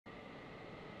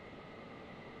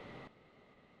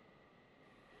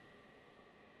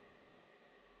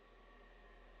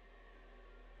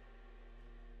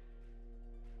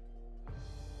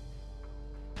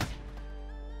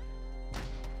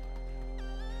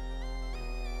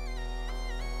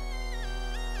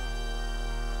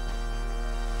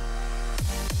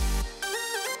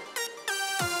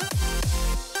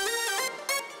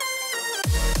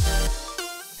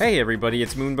Hey everybody,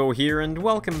 it's Moonbo here, and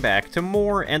welcome back to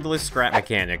more Endless Scrap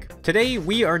Mechanic. Today,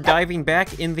 we are diving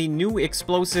back in the new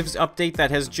explosives update that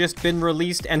has just been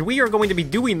released, and we are going to be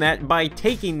doing that by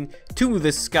taking to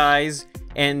the skies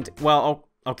and, well,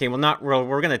 okay, well,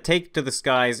 we're gonna take to the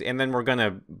skies, and then we're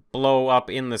gonna blow up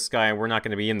in the sky. We're not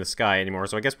gonna be in the sky anymore,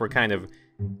 so I guess we're kind of,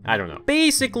 I don't know.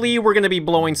 Basically, we're gonna be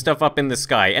blowing stuff up in the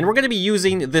sky, and we're gonna be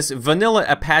using this vanilla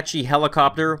Apache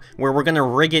helicopter, where we're gonna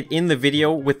rig it in the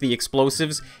video with the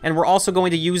explosives, and we're also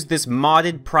going to use this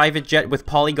modded private jet with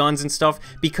polygons and stuff,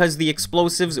 because the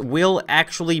explosives will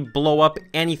actually blow up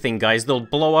anything, guys. They'll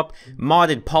blow up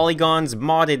modded polygons,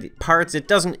 modded parts, it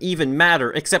doesn't even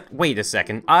matter, except, wait a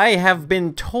second. I have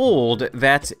been told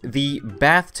that the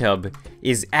bathtub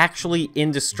is actually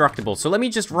indestructible, so let me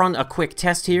just run a quick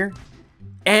test here.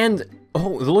 And, oh,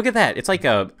 look at that. It's like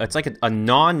a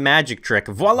non-magic trick.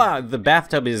 Voila! The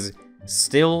bathtub is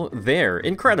still there.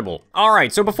 Incredible.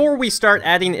 Alright, so before we start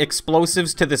adding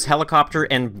explosives to this helicopter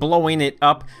and blowing it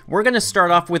up, we're gonna start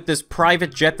off with this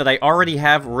private jet that I already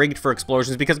have rigged for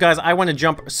explosions, because, guys, I want to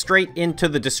jump straight into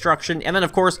the destruction, and then,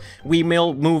 of course, we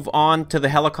will move on to the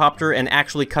helicopter and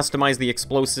actually customize the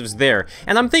explosives there.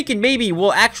 And I'm thinking maybe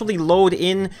we'll actually load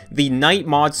in the night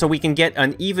mod so we can get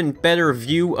an even better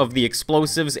view of the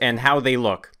explosives and how they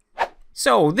look.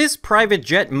 So, this private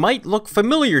jet might look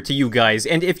familiar to you guys,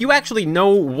 and if you actually know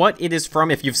what it is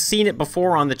from, if you've seen it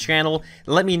before on the channel,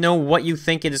 let me know what you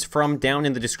think it is from down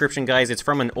in the description, guys. It's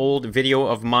from an old video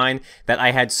of mine that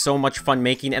I had so much fun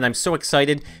making, and I'm so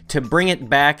excited to bring it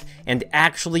back and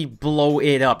actually blow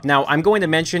it up. Now, I'm going to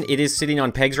mention it is sitting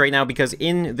on pegs right now, because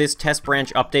in this test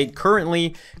branch update,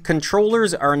 currently,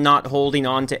 controllers are not holding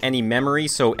on to any memory,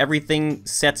 so everything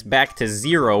sets back to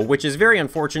 0, which is very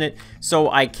unfortunate,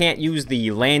 so I can't use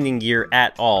the landing gear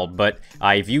at all, but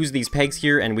I've used these pegs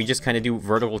here, and we just kind of do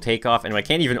vertical takeoff, and I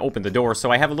can't even open the door,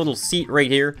 so I have a little seat right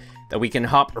here that we can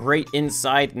hop right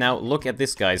inside. Now, look at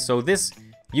this, guys. So this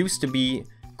used to be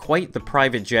quite the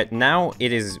private jet. Now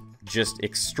it is just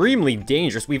extremely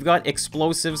dangerous. We've got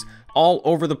explosives all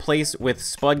over the place with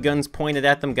spud guns pointed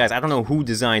at them. Guys, I don't know who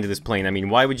designed this plane. I mean,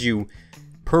 why would you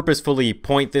purposefully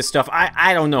point this stuff?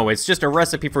 I don't know. It's just a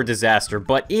recipe for disaster,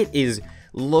 but it is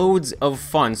loads of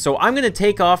fun. So I'm going to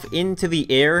take off into the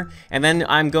air, and then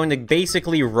I'm going to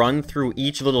basically run through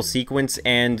each little sequence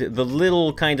and the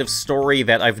little kind of story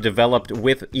that I've developed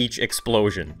with each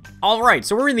explosion. Alright,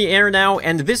 so we're in the air now,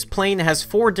 and this plane has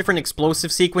 4 different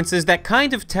explosive sequences that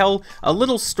kind of tell a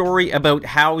little story about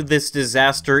how this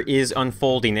disaster is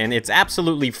unfolding, and it's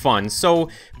absolutely fun. So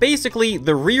basically,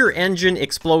 the rear engine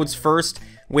explodes first,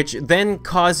 which then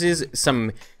causes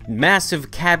some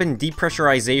massive cabin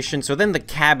depressurization, so then the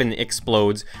cabin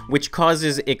explodes, which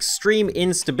causes extreme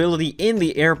instability in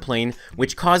the airplane,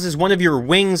 which causes one of your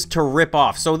wings to rip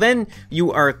off. So then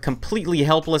you are completely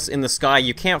helpless in the sky,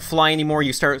 you can't fly anymore,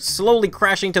 you start slowly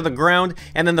crashing to the ground,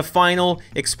 and then the final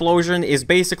explosion is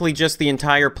basically just the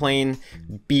entire plane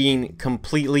being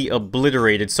completely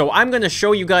obliterated. So I'm going to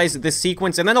show you guys this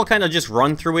sequence, and then I'll kind of just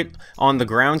run through it on the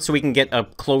ground so we can get a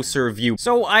closer view.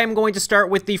 So I am going to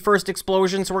start with the first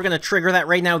explosion, so we're going to trigger that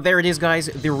right now. There it is, guys,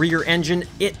 the rear engine.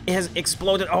 It has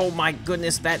exploded. Oh my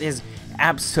goodness, that is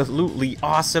absolutely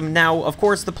awesome. Now, of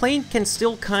course, the plane can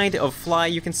still kind of fly.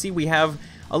 You can see we have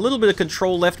a little bit of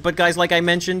control left, but guys, like I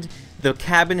mentioned, the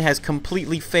cabin has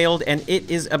completely failed, and it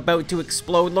is about to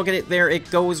explode. Look at it, there it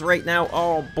goes right now.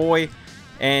 Oh boy.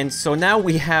 And so now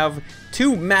we have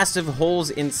 2 massive holes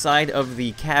inside of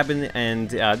the cabin, and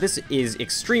this is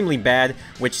extremely bad,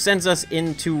 which sends us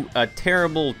into a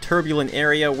terrible turbulent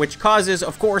area, which causes,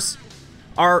 of course,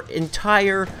 our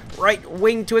entire right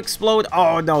wing to explode.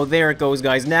 Oh no, there it goes,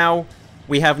 guys. Now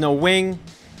we have no wing.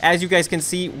 As you guys can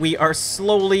see, we are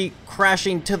slowly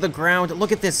crashing to the ground.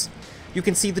 Look at this. You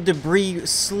can see the debris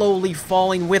slowly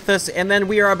falling with us, and then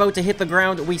we are about to hit the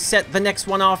ground. We set the next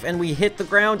one off, and we hit the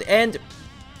ground, and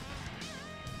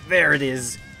there it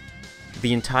is.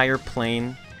 The entire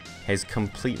plane has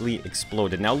completely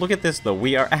exploded. Now look at this, though.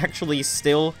 We are actually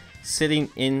still sitting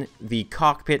in the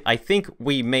cockpit. I think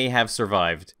we may have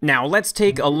survived. Now let's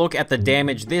take a look at the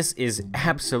damage. This is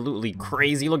absolutely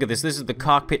crazy. Look at this. This is the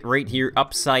cockpit right here,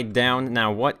 upside down.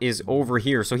 Now what is over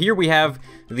here? So here we have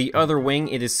the other wing.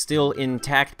 It is still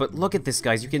intact, but look at this,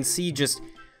 guys. You can see just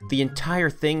the entire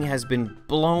thing has been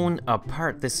blown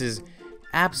apart. This is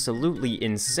absolutely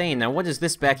insane. Now, what is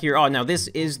this back here? Oh, now this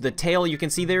is the tail. You can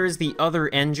see there is the other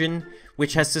engine,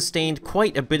 which has sustained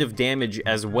quite a bit of damage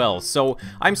as well. So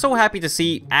I'm so happy to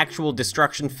see actual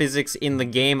destruction physics in the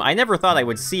game. I never thought I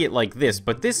would see it like this,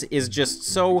 but this is just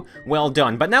so well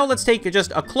done. But now let's take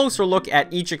just a closer look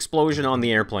at each explosion on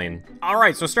the airplane.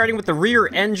 Alright, so starting with the rear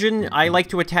engine, I like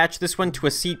to attach this one to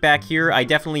a seat back here. I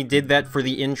definitely did that for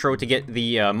the intro to get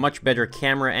the much better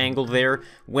camera angle there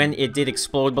when it did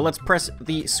explode. But let's press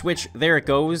the switch. There it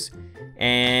goes.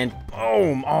 And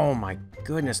boom! Oh my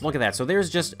goodness, look at that. So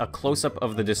there's just a close-up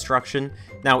of the destruction.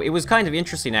 Now, it was kind of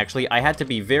interesting, actually. I had to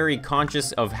be very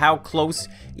conscious of how close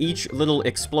each little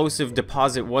explosive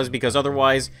deposit was, because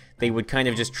otherwise they would kind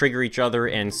of just trigger each other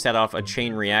and set off a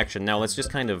chain reaction. Now, let's just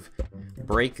kind of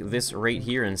break this right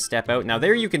here and step out. Now,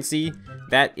 there you can see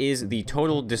that is the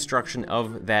total destruction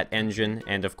of that engine,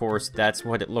 and of course, that's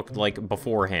what it looked like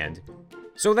beforehand.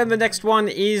 So then the next one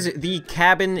is the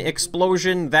cabin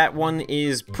explosion. That one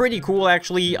is pretty cool,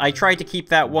 actually. I tried to keep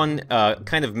that one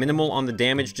kind of minimal on the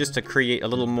damage just to create a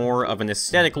little more of an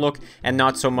aesthetic look and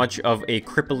not so much of a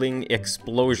crippling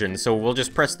explosion. So we'll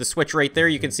just press the switch right there.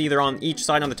 You can see they're on each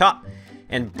side on the top.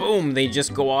 And boom, they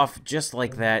just go off just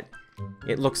like that.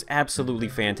 It looks absolutely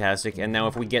fantastic. And now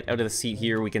if we get out of the seat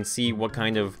here, we can see what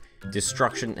kind of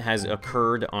destruction has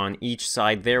occurred on each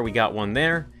side there. We got one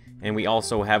there. And we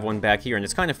also have one back here, and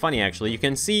it's kind of funny, actually. You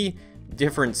can see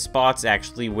different spots,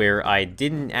 actually, where I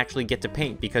didn't actually get to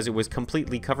paint because it was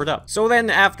completely covered up. So then,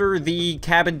 after the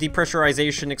cabin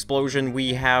depressurization explosion,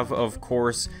 we have, of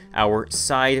course, our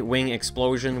side wing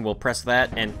explosion. We'll press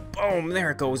that, and boom, there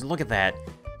it goes. Look at that.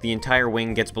 The entire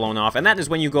wing gets blown off, and that is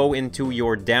when you go into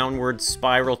your downward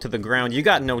spiral to the ground. You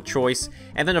got no choice.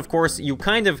 And then, of course, you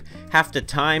kind of have to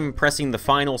time pressing the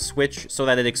final switch so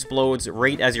that it explodes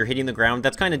right as you're hitting the ground.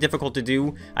 That's kind of difficult to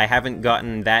do. I haven't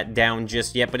gotten that down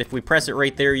just yet, but if we press it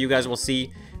right there, you guys will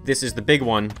see this is the big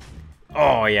one.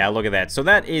 Oh, yeah, look at that. So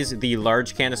that is the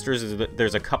large canisters.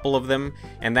 There's a couple of them,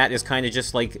 and that is kind of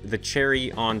just like the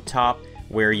cherry on top,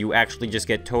 where you actually just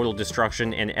get total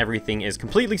destruction and everything is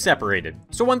completely separated.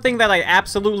 So one thing that I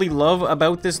absolutely love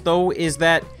about this, though, is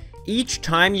that each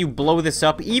time you blow this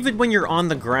up, even when you're on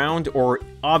the ground, or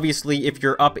obviously if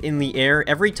you're up in the air,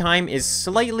 every time is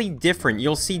slightly different.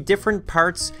 You'll see different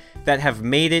parts that have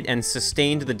made it and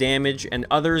sustained the damage, and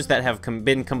others that have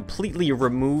been completely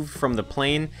removed from the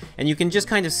plane, and you can just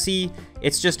kind of see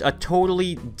it's just a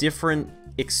totally different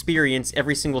experience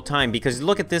every single time, because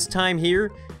look at this time here.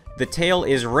 The tail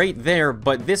is right there,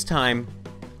 but this time,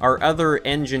 our other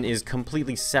engine is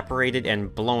completely separated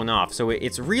and blown off. So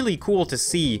it's really cool to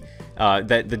see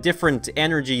that the different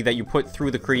energy that you put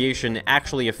through the creation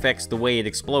actually affects the way it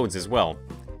explodes as well.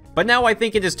 But now I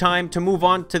think it is time to move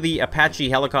on to the Apache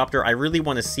helicopter. I really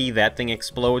want to see that thing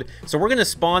explode. So we're going to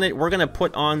spawn it, we're going to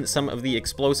put on some of the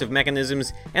explosive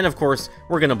mechanisms, and of course,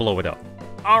 we're going to blow it up.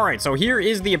 Alright, so here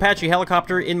is the Apache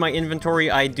helicopter. In my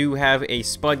inventory, I do have a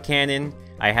spud cannon.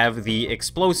 I have the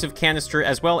explosive canister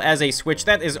as well as a switch.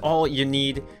 That is all you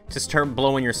need to start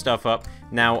blowing your stuff up.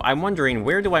 Now, I'm wondering,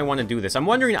 where do I want to do this? I'm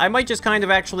wondering, I might just kind of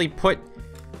actually put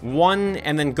one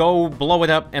and then go blow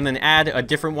it up and then add a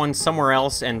different one somewhere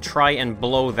else and try and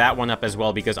blow that one up as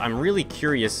well, because I'm really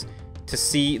curious to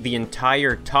see the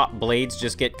entire top blades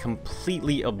just get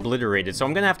completely obliterated. So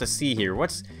I'm going to have to see here,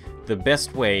 what's the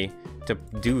best way to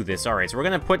do this. Alright, so we're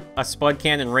gonna put a spud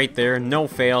cannon right there, no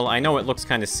fail. I know it looks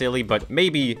kind of silly, but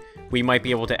maybe we might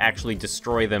be able to actually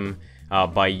destroy them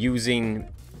by using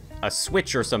a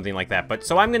switch or something like that. But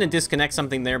so I'm gonna disconnect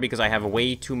something there because I have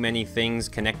way too many things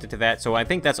connected to that. So I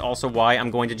think that's also why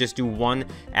I'm going to just do one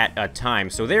at a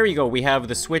time. So there you go, we have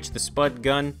the switch, the spud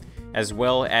gun, as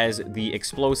well as the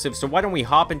explosive. So why don't we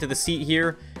hop into the seat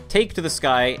here, take to the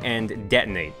sky, and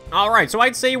detonate. Alright, so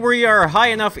I'd say we are high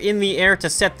enough in the air to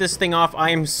set this thing off.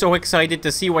 I am so excited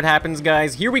to see what happens,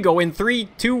 guys. Here we go in 3,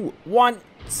 2, 1.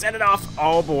 Set it off.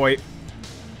 Oh boy.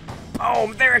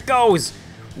 Boom, there it goes.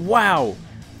 Wow,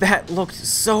 that looked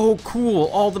so cool.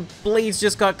 All the blades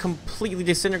just got completely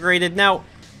disintegrated. Now,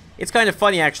 it's kind of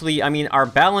funny, actually. I mean, our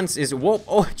balance is... Whoa,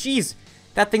 oh, jeez.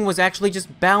 That thing was actually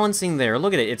just balancing there.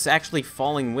 Look at it. It's actually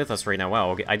falling with us right now. Wow,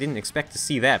 okay. I didn't expect to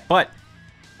see that, but...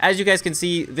 As you guys can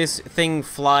see, this thing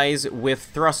flies with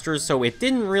thrusters, so it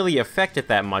didn't really affect it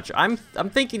that much. I'm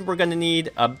thinking we're gonna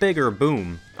need a bigger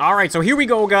boom. Alright, so here we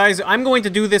go, guys. I'm going to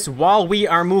do this while we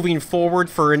are moving forward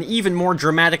for an even more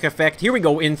dramatic effect. Here we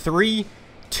go in 3,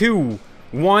 2,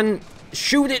 1.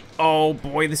 Shoot it. Oh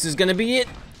boy, this is gonna be it.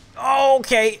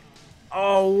 Okay.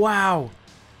 Oh, wow.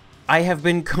 I have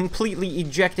been completely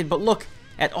ejected, but look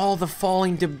at all the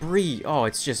falling debris. Oh,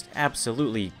 it's just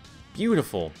absolutely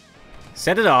beautiful.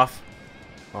 Set it off.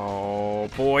 Oh,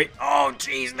 boy. Oh,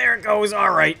 jeez, there it goes.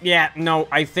 All right. Yeah, no,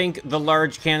 I think the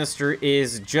large canister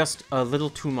is just a little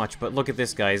too much. But look at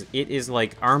this, guys. It is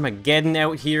like Armageddon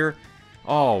out here.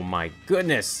 Oh, my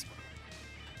goodness.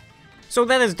 So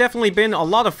that has definitely been a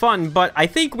lot of fun, but I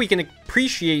think we can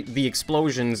appreciate the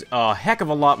explosions a heck of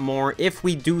a lot more if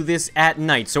we do this at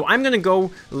night. So I'm going to go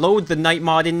load the night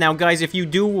mod in. Now, guys, if you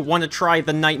do want to try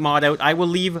the night mod out, I will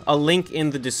leave a link in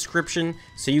the description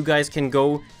so you guys can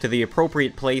go to the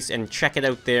appropriate place and check it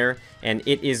out there. And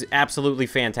it is absolutely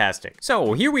fantastic.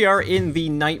 So here we are in the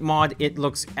night mod. It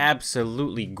looks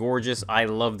absolutely gorgeous. I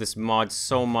love this mod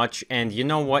so much. And you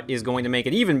know what is going to make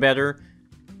it even better?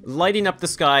 Lighting up the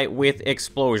sky with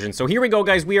explosions. So here we go,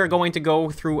 guys. We are going to go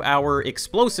through our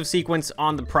explosive sequence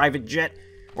on the private jet.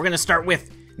 We're going to start with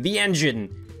the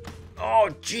engine. Oh,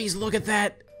 geez, look at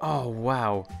that. Oh,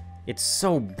 wow. It's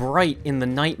so bright in the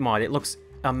night mod. It looks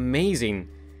amazing.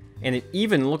 And it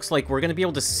even looks like we're going to be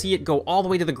able to see it go all the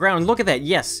way to the ground. Look at that.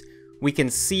 Yes, we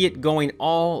can see it going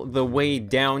all the way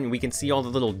down. We can see all the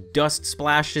little dust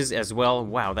splashes as well.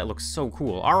 Wow, that looks so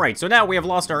cool. All right, so now we have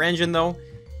lost our engine, though.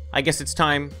 I guess it's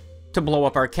time to blow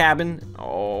up our cabin.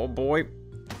 Oh, boy.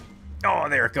 Oh,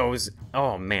 there it goes.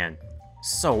 Oh, man.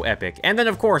 So epic. And then,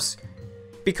 of course,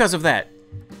 because of that,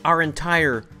 our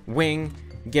entire wing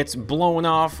gets blown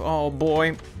off. Oh,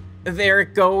 boy. There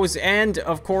it goes. And,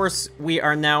 of course, we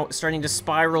are now starting to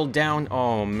spiral down.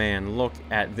 Oh, man. Look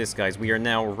at this, guys. We are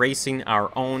now racing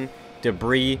our own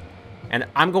debris. And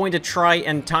I'm going to try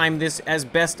and time this as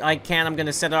best I can. I'm going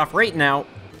to set it off right now.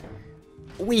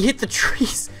 We hit the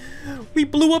trees. We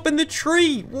blew up in the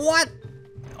tree. What?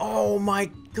 Oh my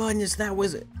goodness, that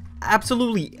was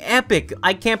absolutely epic.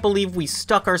 I can't believe we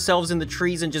stuck ourselves in the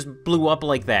trees and just blew up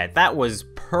like that. That was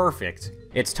perfect.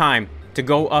 It's time to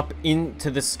go up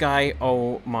into the sky.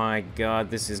 Oh my god,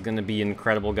 this is gonna be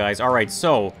incredible, guys. All right,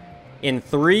 so in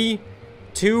 3,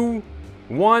 2,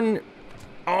 1.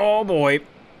 Oh boy.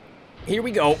 Here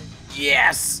we go.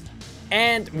 Yes!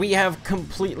 And we have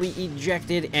completely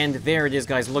ejected, and there it is,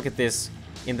 guys. Look at this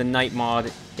in the night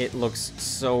mod. It looks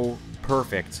so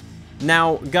perfect.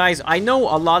 Now, guys, I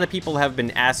know a lot of people have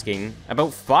been asking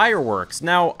about fireworks.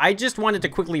 Now, I just wanted to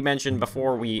quickly mention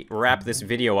before we wrap this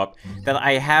video up that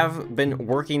I have been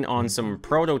working on some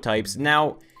prototypes.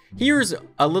 Now, here's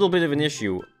a little bit of an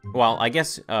issue. Well, I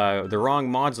guess the wrong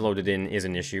mods loaded in is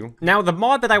an issue. Now, the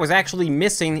mod that I was actually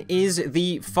missing is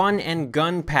the Fun and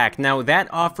Gun pack. Now, that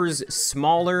offers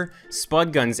smaller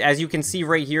spud guns. As you can see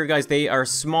right here, guys, they are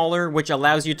smaller, which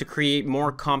allows you to create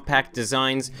more compact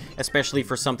designs, especially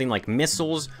for something like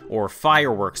missiles or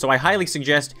fireworks. So I highly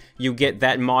suggest you get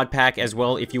that mod pack as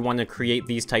well if you want to create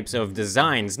these types of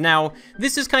designs. Now,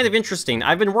 this is kind of interesting.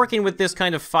 I've been working with this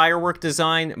kind of firework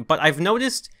design, but I've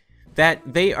noticed that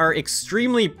they are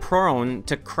extremely prone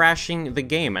to crashing the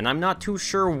game, and I'm not too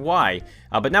sure why.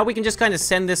 But now we can just kind of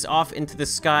send this off into the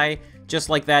sky, just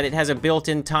like that. It has a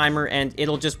built-in timer, and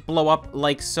it'll just blow up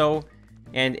like so,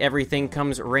 and everything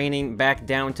comes raining back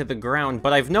down to the ground.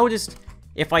 But I've noticed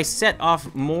if I set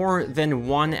off more than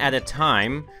one at a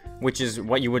time, which is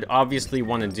what you would obviously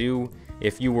want to do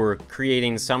if you were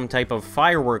creating some type of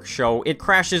fireworks show, it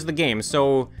crashes the game.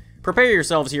 So prepare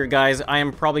yourselves here, guys. I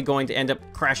am probably going to end up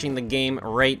crashing the game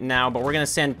right now, but we're going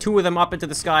to send 2 of them up into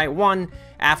the sky, one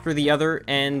after the other,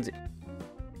 and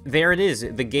there it is.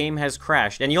 The game has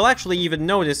crashed. And you'll actually even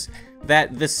notice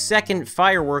that the second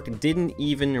firework didn't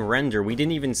even render. We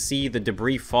didn't even see the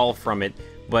debris fall from it,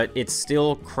 but it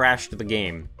still crashed the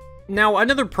game. Now,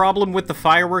 another problem with the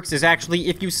fireworks is actually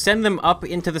if you send them up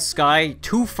into the sky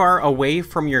too far away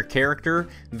from your character,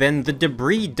 then the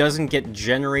debris doesn't get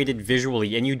generated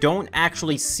visually, and you don't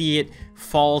actually see it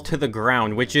fall to the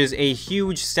ground, which is a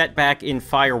huge setback in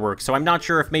fireworks. So I'm not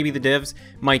sure if maybe the devs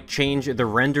might change the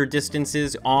render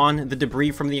distances on the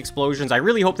debris from the explosions. I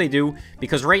really hope they do,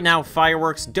 because right now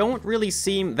fireworks don't really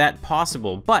seem that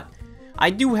possible. But I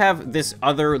do have this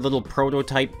other little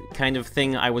prototype kind of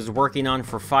thing I was working on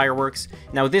for fireworks.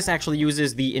 Now, this actually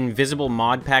uses the invisible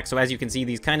mod pack, so as you can see,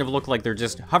 these kind of look like they're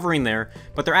just hovering there,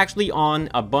 but they're actually on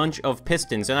a bunch of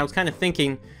pistons, and I was kind of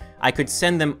thinking I could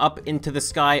send them up into the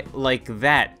sky like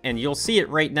that, and you'll see it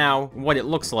right now, what it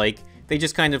looks like. They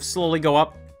just kind of slowly go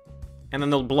up, and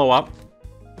then they'll blow up.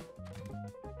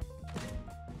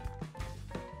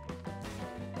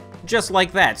 Just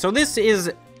like that. So this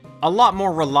is a lot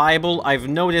more reliable. I've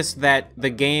noticed that the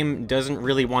game doesn't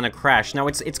really want to crash. Now,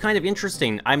 it's kind of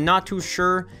interesting. I'm not too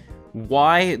sure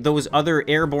why those other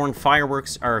airborne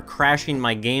fireworks are crashing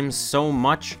my game so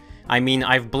much. I mean,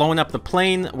 I've blown up the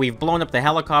plane, we've blown up the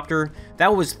helicopter.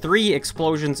 That was 3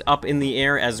 explosions up in the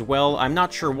air as well. I'm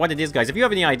not sure what it is, guys. If you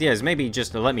have any ideas, maybe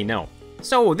just let me know.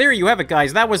 So there you have it,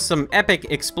 guys. That was some epic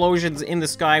explosions in the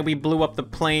sky. We blew up the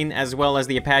plane as well as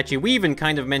the Apache. We even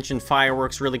kind of mentioned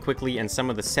fireworks really quickly and some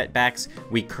of the setbacks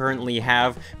we currently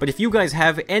have. But if you guys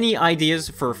have any ideas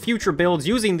for future builds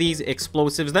using these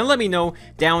explosives, then let me know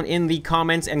down in the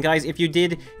comments. And guys, if you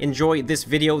did enjoy this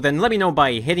video, then let me know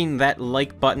by hitting that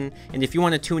like button. And if you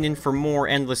want to tune in for more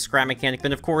Endless Scrap Mechanic,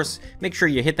 then of course, make sure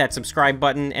you hit that subscribe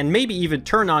button and maybe even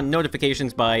turn on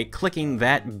notifications by clicking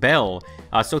that bell.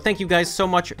 So thank you guys so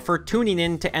much for tuning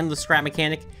in to Endless Scrap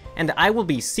Mechanic, and I will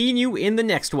be seeing you in the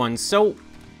next one, so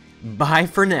bye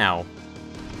for now.